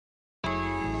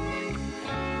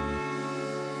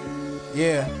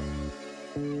Yeah.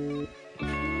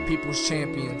 People's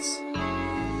champions.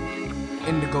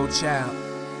 Indigo child.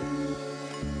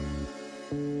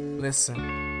 Listen.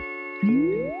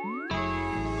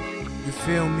 You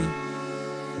feel me?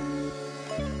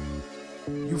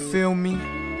 You feel me?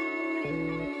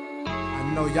 I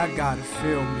know y'all gotta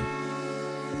feel me.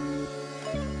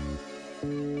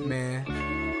 Man,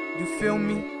 you feel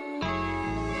me?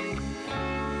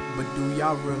 But do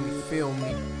y'all really feel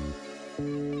me?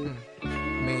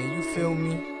 Man, you feel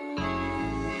me?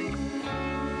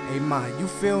 Hey, ma, you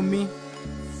feel me?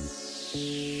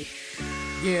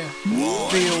 Yeah,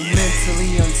 feel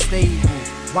mentally unstable.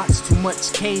 Watch too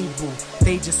much cable.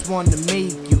 They just wanna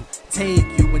make you, take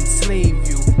you, enslave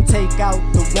you. Take out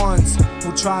the ones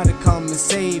who try to come and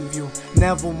save you.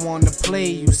 Never wanna play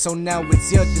you, so now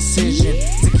it's your decision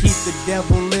to keep the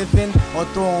devil living or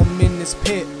throw him in this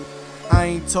pit. I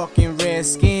ain't talking red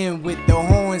skin with the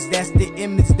horns, that's the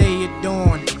image they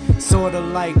adorn. Sorta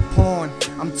like porn,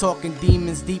 I'm talking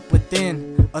demons deep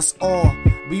within us all.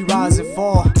 We rise and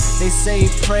fall, they say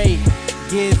pray,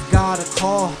 give God a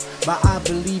call. But I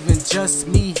believe in just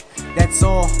me, that's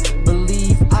all.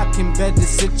 Believe I can better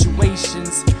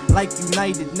situations like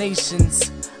United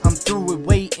Nations. I'm through with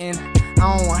waiting,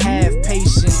 I don't have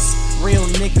patience. Real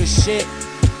nigga shit,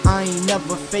 I ain't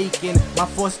never faking. My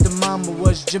foster mama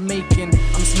was Jamaican,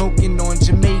 I'm smoking on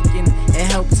Jamaican. It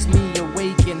helps me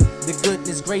awaken the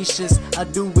goodness gracious. I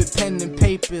do with pen and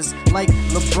papers like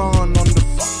LeBron on the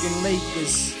fucking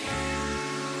Lakers.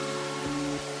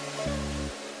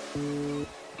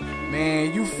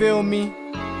 Man, you feel me?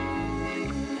 I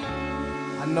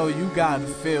know you gotta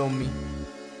feel me.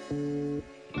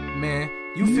 Man,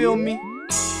 you feel me?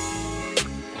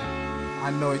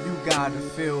 I know you gotta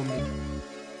feel me.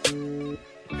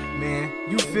 Man,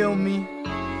 you feel me?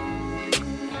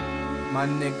 My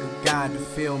nigga gotta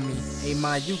feel me. Hey,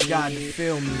 man, you gotta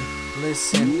feel me.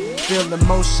 Listen, feel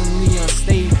emotionally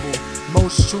unstable.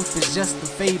 Most truth is just a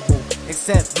fable,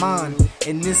 except mine,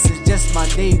 and this is just my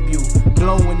debut.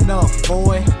 Blowing up,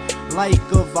 boy,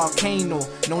 like a volcano.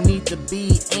 No need to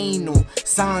be anal,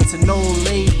 signed to no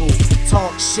label.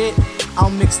 Talk shit, I'll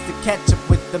mix the ketchup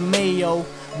with the mayo,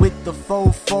 with the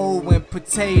fofo and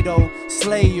potato.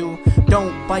 Slay you,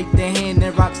 don't bite the hand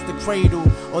that rocks the cradle,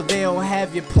 or they'll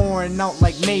have you pouring out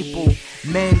like maple.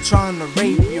 Men trying to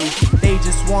rape you, they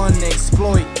just wanna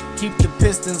exploit. Keep the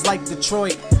pistons like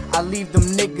Detroit, I leave them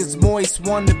niggas moist.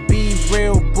 Wanna be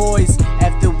real boys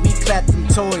after we clap them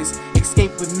toys.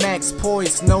 Escape with max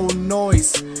poise, no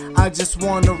noise. I just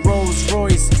want a Rolls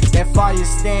Royce. That fire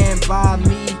stand by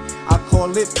me, I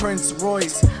call it Prince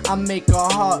Royce. I make a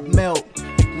heart melt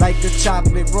like a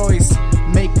chocolate Royce.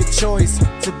 Make a choice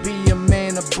to be a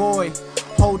man or boy.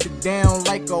 Hold it down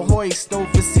like a hoist.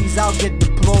 Overseas I'll get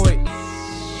deployed.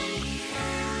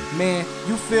 Man,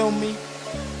 you feel me?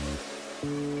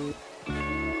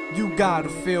 You gotta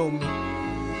feel me.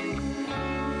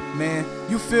 Man,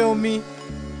 you feel me?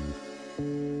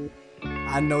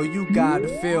 I know you gotta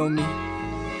feel me.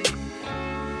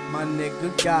 My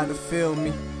nigga gotta feel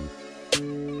me.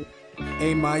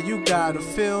 Hey, man, you gotta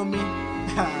feel me.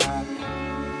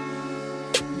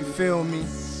 You feel me?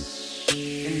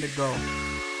 Indigo.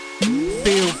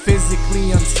 Feel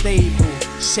physically unstable,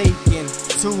 shaking,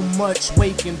 too much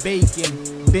waking bacon.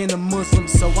 Been a Muslim,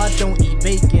 so I don't eat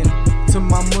bacon. To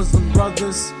my Muslim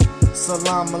brothers,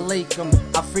 Salam alaikum.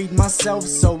 I freed myself,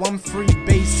 so I'm free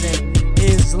basin.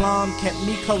 Islam kept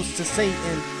me close to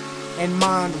Satan and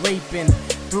mind raping.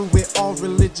 Through it all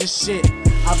religious shit,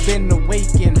 I've been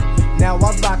awakened. Now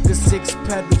I rock a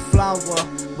 6-petal flower.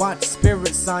 Watch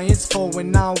spirit science for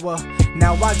an hour.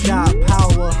 Now I got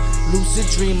power. Lucid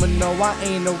dreamer, no I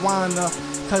ain't a whiner.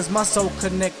 Cause my soul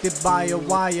connected by a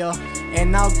wire.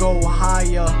 And I'll go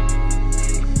higher.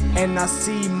 And I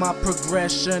see my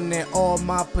progression and all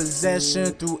my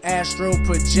possession through astro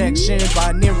projection.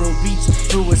 Binaural beats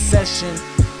through a session.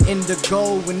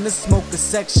 Indigo in the smoker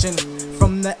section.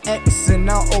 From the X and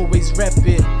I'll always rep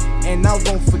it. And I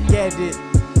won't forget it.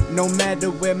 No matter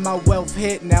where my wealth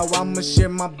hit, now I'ma share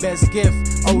my best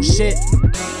gift. Oh shit.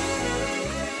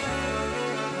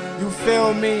 You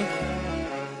feel me?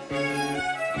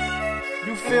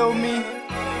 You feel me?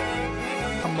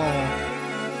 Come on.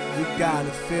 You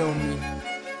gotta feel me.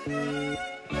 You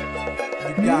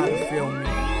gotta feel me.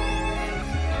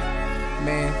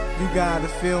 Man, you gotta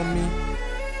feel me.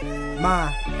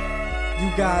 Ma, you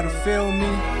gotta feel me.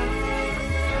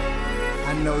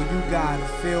 I know you gotta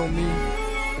feel me.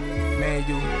 Man,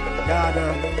 you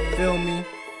gotta feel me.